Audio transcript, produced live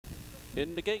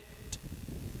in the gate.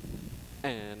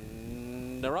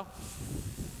 And they're off.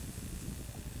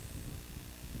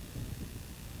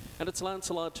 And it's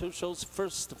Lancelot who shows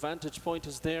first. Vantage Point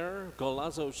is there.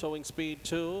 Golazo showing speed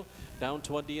too. Down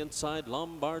toward the inside.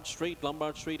 Lombard Street.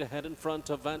 Lombard Street ahead in front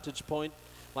of Vantage Point.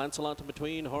 Lancelot in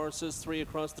between. Horses 3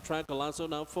 across the track. Golazo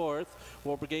now 4th.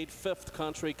 War Brigade 5th.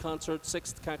 Contrary Concert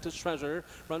 6th. Cactus Treasure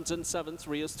runs in 7th.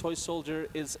 Ria's Toy Soldier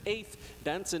is 8th.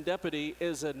 Dancing Deputy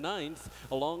is a 9th.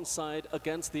 Alongside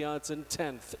Against the Odds in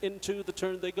 10th. Into the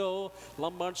turn they go.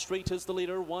 Lombard Street is the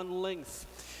leader, 1 length.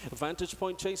 Vantage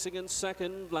Point chasing in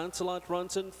 2nd. Lancelot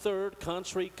runs in 3rd.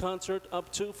 Contrary Concert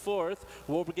up to 4th.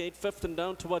 War Brigade 5th and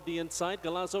down toward the inside.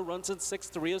 Golazo runs in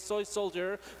 6th. Ria's Toy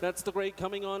Soldier. That's the grade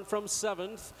coming on from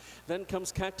 7th. Then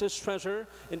comes Cactus Treasure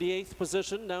in the 8th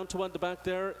position. Down toward the back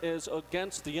there is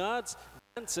Against the Odds.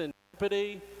 Dancing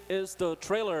Deputy is the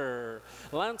trailer.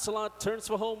 Lancelot turns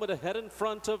for home with a head in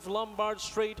front of Lombard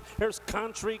Street. Here's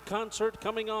Country Concert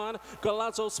coming on.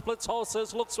 Golazo splits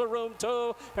horses, looks for room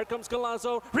too. Here comes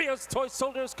Golazo. Ria's Toy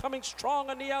Soldier is coming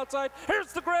strong on the outside.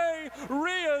 Here's the gray.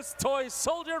 Ria's Toy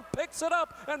Soldier picks it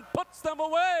up and puts them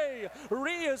away.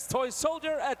 Ria's Toy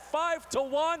Soldier at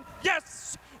 5-1.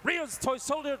 Yes! Ria's Toy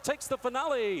Soldier takes the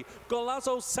finale.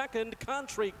 Golazo 2nd,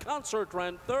 Country Concert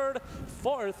ran 3rd,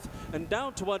 4th, and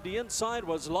down toward the inside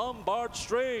was Lombard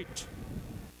Street.